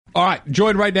All right,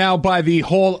 joined right now by the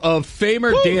Hall of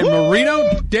Famer, Dan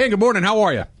Marino. Dan, good morning. How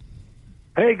are you?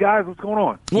 Hey, guys, what's going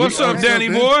on? What's up, Danny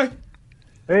boy?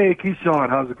 Hey, Keyshawn,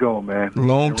 how's it going, man?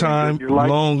 Long time.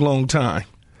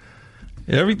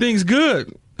 Everything's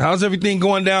good. How's everything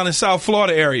going down in South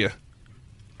Florida area?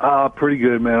 Pretty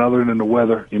good, man, other than the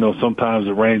weather. You know, sometimes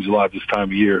it rains a lot this time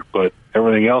of year, but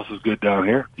everything else is good down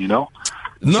here, you know?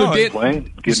 No,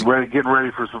 Playing, getting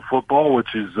ready for some football,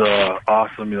 which is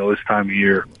awesome, you know, this time of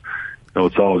year. You know,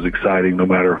 it's always exciting no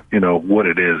matter, you know, what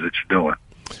it is that you're doing.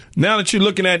 Now that you're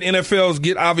looking at NFL's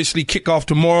obviously kick off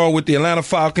tomorrow with the Atlanta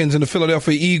Falcons and the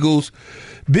Philadelphia Eagles,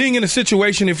 being in a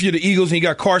situation if you're the Eagles and you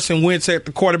got Carson Wentz at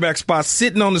the quarterback spot,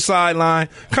 sitting on the sideline,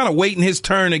 kind of waiting his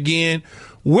turn again,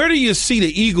 where do you see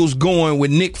the Eagles going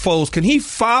with Nick Foles? Can he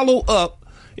follow up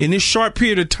in this short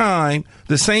period of time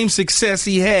the same success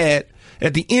he had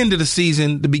at the end of the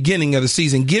season, the beginning of the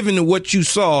season, given what you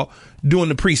saw during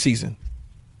the preseason?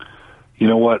 You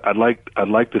know what? I'd like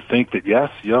to think that yes,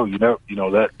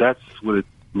 that's what it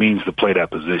means to play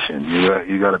that position.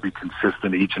 You got to be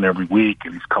consistent each and every week,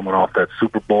 and he's coming off that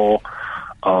Super Bowl.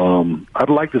 I'd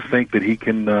like to think that he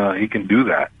can do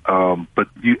that. But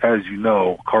as you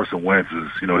know, Carson Wentz is,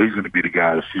 you know, he's going to be the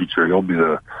guy of the future. He'll be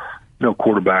the, you know,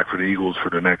 quarterback for the Eagles for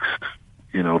the next,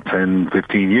 you know, 10,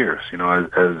 15 years. You know,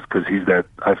 because he's that.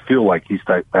 I feel like he's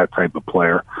that type of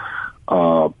player.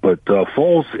 But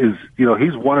Foles is, you know,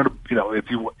 he's one of the, you know, if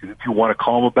you want to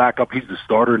call him a backup, he's the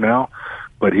starter now,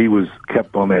 but he was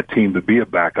kept on that team to be a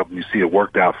backup, and you see it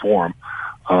worked out for him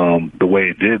the way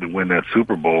it did to win that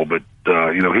Super Bowl. But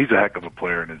you know, he's a heck of a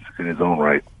player in his own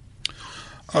right.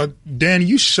 Dan,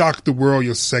 you shocked the world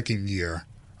your second year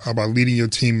by leading your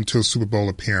team to a Super Bowl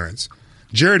appearance.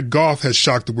 Jared Goff has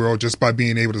shocked the world just by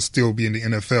being able to still be in the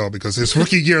NFL because his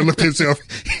rookie year looked as if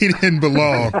he didn't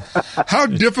belong. How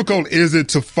difficult is it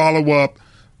to follow up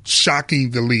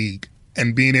shocking the league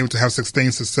and being able to have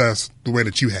sustained success the way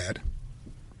that you had?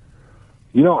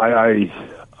 You know,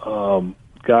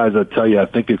 guys, I tell you, I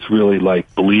think it's really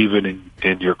like believing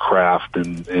in your craft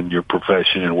and your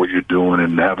profession and what you're doing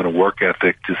and having a work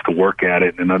ethic just to work at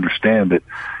it and understand that,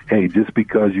 hey, just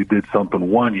because you did something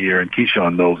one year, and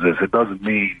Keyshawn knows this, it doesn't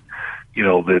mean, you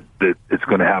know, that it's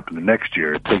going to happen the next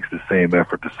year. It takes the same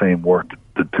effort, the same work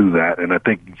to do that. And I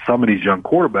think some of these young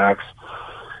quarterbacks,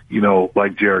 you know,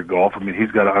 like Jared Goff, I mean,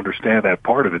 he's got to understand that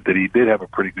part of it, that he did have a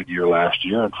pretty good year last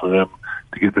year, and for them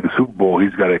to get to the Super Bowl,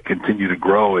 he's got to continue to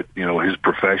grow at, you know, his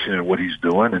profession and what he's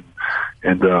doing.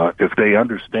 And if they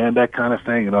understand that kind of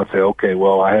thing, and I'll say, okay,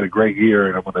 well, I had a great year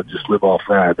and I'm going to just live off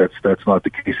that. That's not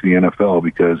the case in the NFL,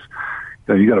 because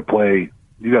you know, you got to play,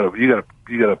 you got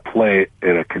to play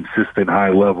at a consistent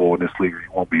high level in this league, or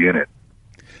you won't be in it.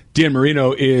 Dan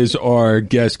Marino is our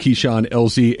guest, Keyshawn,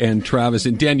 LZ, and Travis.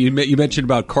 And Dan, you mentioned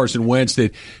about Carson Wentz,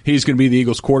 that he's going to be the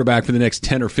Eagles quarterback for the next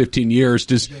 10 or 15 years.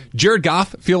 Does Jared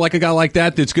Goff feel like a guy like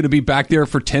that that's going to be back there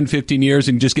for 10, 15 years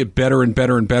and just get better and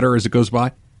better and better as it goes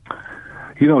by?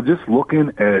 You know, just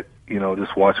looking at, you know,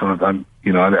 just watching him,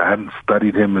 I haven't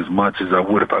studied him as much as I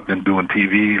would if I've been doing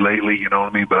TV lately, you know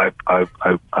what I mean? But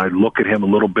I look at him a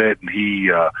little bit, and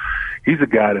he's a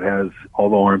guy that has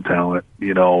all the arm talent,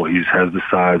 you know, he has the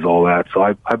size, all that. So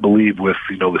I believe with,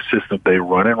 you know, the system they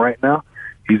run in right now,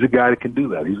 he's a guy that can do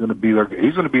that. He's going to be their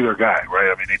guy,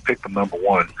 right? I mean, they picked him number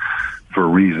one for a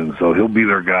reason. So he'll be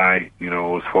their guy, you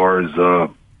know, as far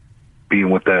as being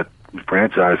with that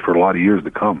franchise for a lot of years to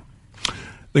come.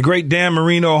 The great Dan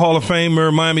Marino, Hall of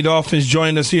Famer, Miami Dolphins,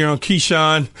 joined us here on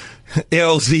Keyshawn,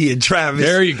 LZ, and Travis.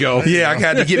 There you go. Yeah, I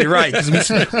got to get it right because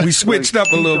we switched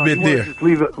up a little bit there. Just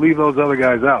leave those other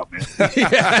guys out, man.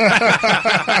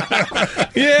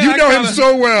 Yeah, you know him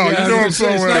so well. Yeah, you know him so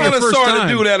well. I'm going to start to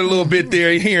do that a little bit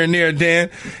there, here and there, Dan.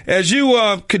 As you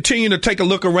continue to take a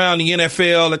look around the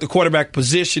NFL at the quarterback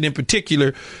position in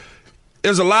particular,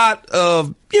 there's a lot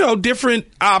of, you know, different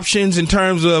options in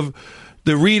terms of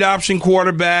the read option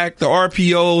quarterback, the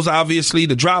RPOs, obviously,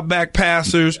 the drop back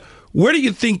passers. Where do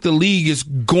you think the league is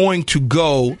going to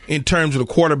go in terms of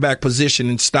the quarterback position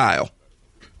and style?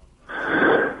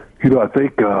 You know, I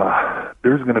think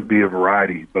there's going to be a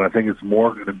variety, but I think it's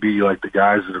more going to be like the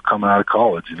guys that are coming out of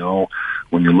college. You know,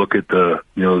 when you look at the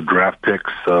draft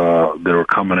picks that are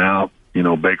coming out, you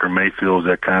know, Baker Mayfield's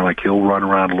that kind of like, he'll run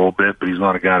around a little bit, but he's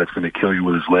not a guy that's going to kill you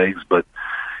with his legs. But,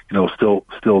 you know,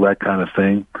 still that kind of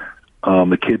thing.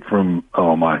 The kid from,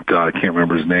 oh my God, I can't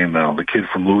remember his name now. The kid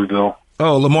from Louisville.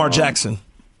 Oh, Lamar Jackson.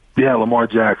 Yeah, Lamar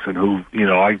Jackson, who, you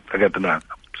know, I got the name.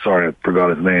 Sorry, I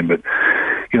forgot his name, but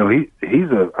you know,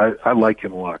 I like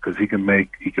him a lot because he can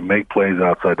make plays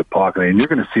outside the pocket, and you're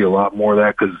going to see a lot more of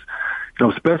that because, you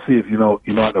know, especially if you're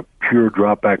not a pure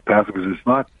drop back passer, because it's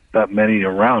not that many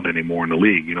around anymore in the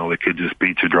league. You know, they could just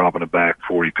beat you dropping it back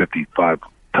 40, 55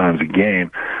 times a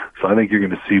game. So I think you're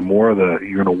going to see you're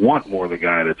going to want more of the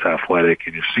guy that's athletic,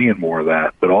 and you're seeing more of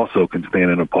that, but also can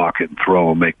stand in a pocket and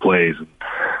throw and make plays.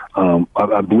 And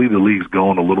I believe the league's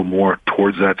going a little more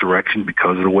towards that direction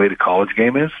because of the way the college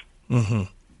game is. Mm-hmm.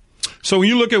 So when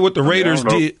you look at what the Raiders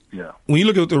did, when you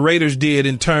look at what the Raiders did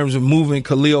in terms of moving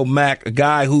Khalil Mack, a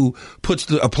guy who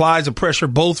applies the pressure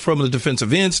both from the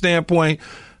defensive end standpoint,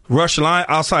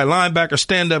 outside linebacker,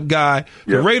 stand-up guy.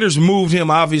 The Raiders moved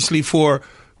him obviously for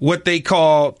what they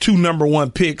call 2 number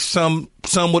 1 picks. Some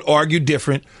would argue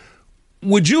different.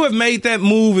 Would you have made that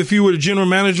move if you were the general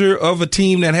manager of a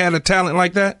team that had a talent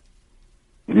like that?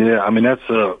 Yeah, I mean that's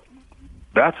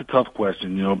a tough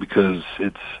question, you know, because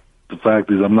the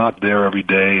fact is I'm not there every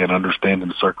day and understanding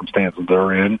the circumstances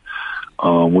they're in,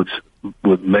 which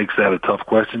makes that a tough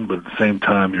question. But at the same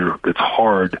time, it's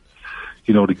hard,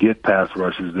 you know, to get pass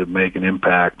rushes that make an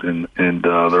impact, and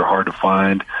they're hard to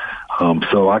find.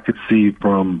 So I could see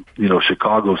from, you know,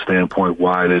 Chicago's standpoint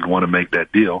why they'd want to make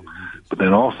that deal. But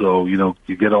then also, you know,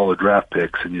 you get all the draft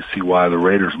picks and you see why the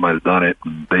Raiders might have done it.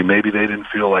 Maybe they didn't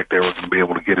feel like they were going to be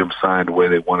able to get him signed the way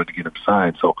they wanted to get him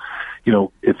signed. So, you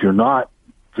know, if you're not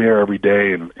there every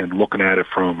day and looking at it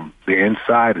from the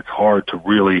inside, it's hard to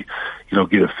really, you know,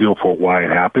 get a feel for why it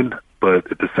happened.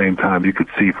 But at the same time, you could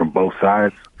see from both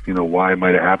sides, you know, why it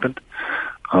might have happened.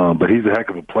 But he's a heck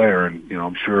of a player, and, you know,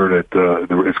 I'm sure that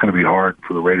it's going to be hard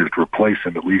for the Raiders to replace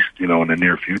him, at least, you know, in the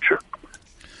near future.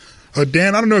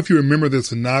 Dan, I don't know if you remember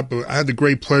this or not, but I had the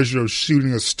great pleasure of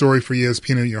shooting a story for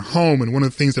ESPN at your home, and one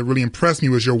of the things that really impressed me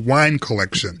was your wine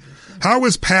collection. How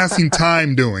is Passing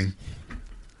Time doing?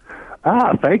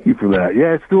 Thank you for that.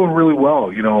 Yeah, it's doing really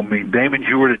well. You know, I mean, Damon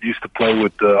Heward that used to play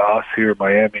with us here in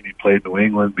Miami, and he played in New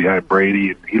England behind Brady,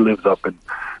 and he lives up in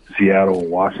Seattle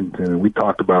and Washington. And we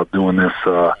talked about doing this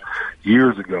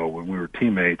years ago when we were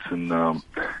teammates, and now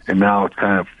it's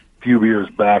kind of a few years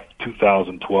back.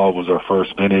 2012 was our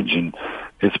first vintage, and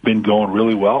it's been going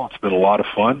really well. It's been a lot of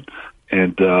fun,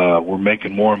 and we're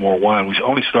making more and more wine. We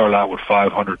only started out with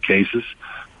 500 cases.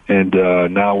 And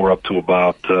now we're up to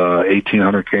about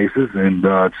 1,800 cases, and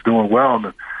it's doing well.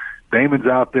 And Damon's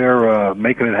out there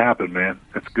making it happen, man.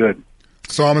 It's good.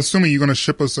 So I'm assuming you're going to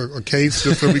ship us a case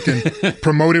just so we can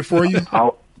promote it for you?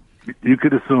 You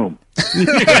could assume.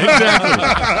 Exactly.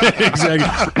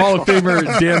 Hall of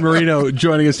Famer Dan Marino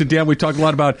joining us. And Dan, we talked a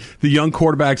lot about the young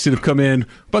quarterbacks that have come in,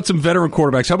 but some veteran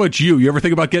quarterbacks. How about you? You ever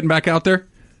think about getting back out there?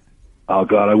 Oh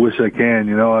God, I wish I can.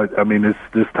 You know, I mean,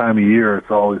 this time of year,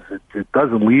 it's always it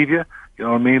doesn't leave you. You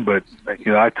know what I mean? But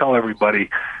you know, I tell everybody,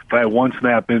 if I had one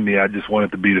snap in me, I just want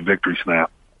it to be the victory snap.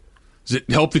 Does it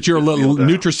help that you're a little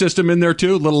Nutrisystem in there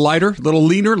too? A little lighter, a little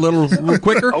leaner, a little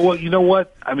quicker? Oh well, you know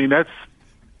what? I mean,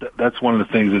 that's one of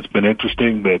the things that's been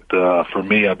interesting. That for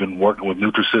me, I've been working with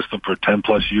Nutrisystem for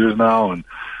 10+ years now,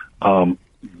 and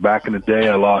back in the day,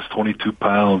 I lost 22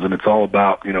 pounds, and it's all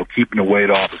about, you know, keeping the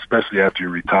weight off, especially after you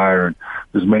retire. And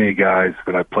there's many guys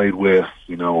that I played with,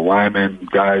 you know, linemen,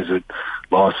 guys that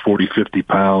lost 40, 50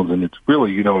 pounds, and it's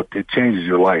really, you know, it changes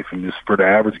your life. And just for the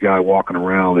average guy walking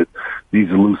around that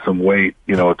needs to lose some weight,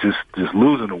 you know, just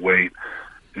losing the weight,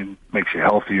 it makes you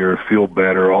healthier, feel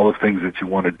better. All the things that you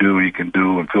want to do, you can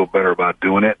do and feel better about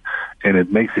doing it. And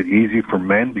it makes it easy for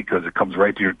men because it comes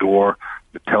right to your door.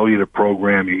 They tell you the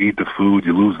program, you eat the food,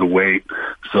 you lose the weight.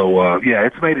 So, yeah,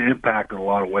 it's made an impact in a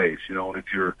lot of ways. You know, if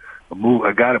you're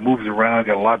a guy that moves around,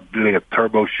 got a lot to do. They got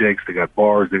turbo shakes, they got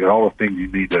bars, they got all the things you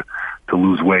need to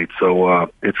lose weight. So,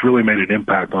 it's really made an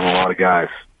impact on a lot of guys.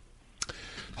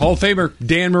 Hall of Famer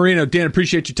Dan Marino. Dan,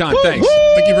 appreciate your time. Thanks.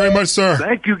 Thank you very much, sir.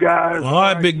 Thank you, guys. All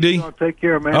right, Big D. Take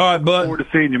care, man. All right, bud. Look forward to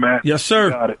seeing you, man. Yes, sir.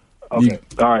 You got it. Okay.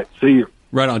 All right. See you.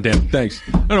 Right on, Dan. Thanks.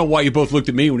 I don't know why you both looked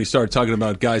at me when he started talking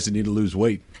about guys that need to lose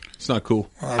weight. It's not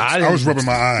cool. I was rubbing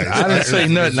my eyes. I didn't say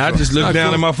nothing. I just looked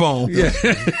down at my phone. Yeah.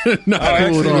 Not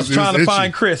cool at all. I was trying to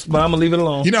find Chris, but I'm going to leave it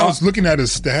alone. You know, I was looking at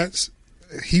his stats.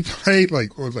 He played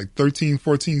like 13,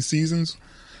 14 seasons.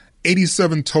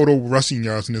 87 total rushing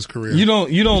yards in his career. You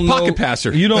don't know pocket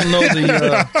passer. You don't know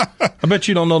the. I bet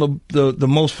you don't know the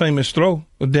most famous throw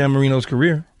of Dan Marino's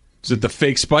career. Is it the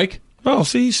fake spike? Oh,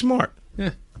 see, he's smart.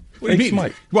 Yeah. What do you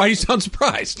mean? Why you sound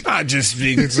surprised? I just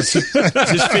figured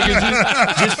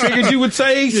you would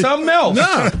say something else.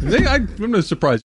 No, I'm not surprised.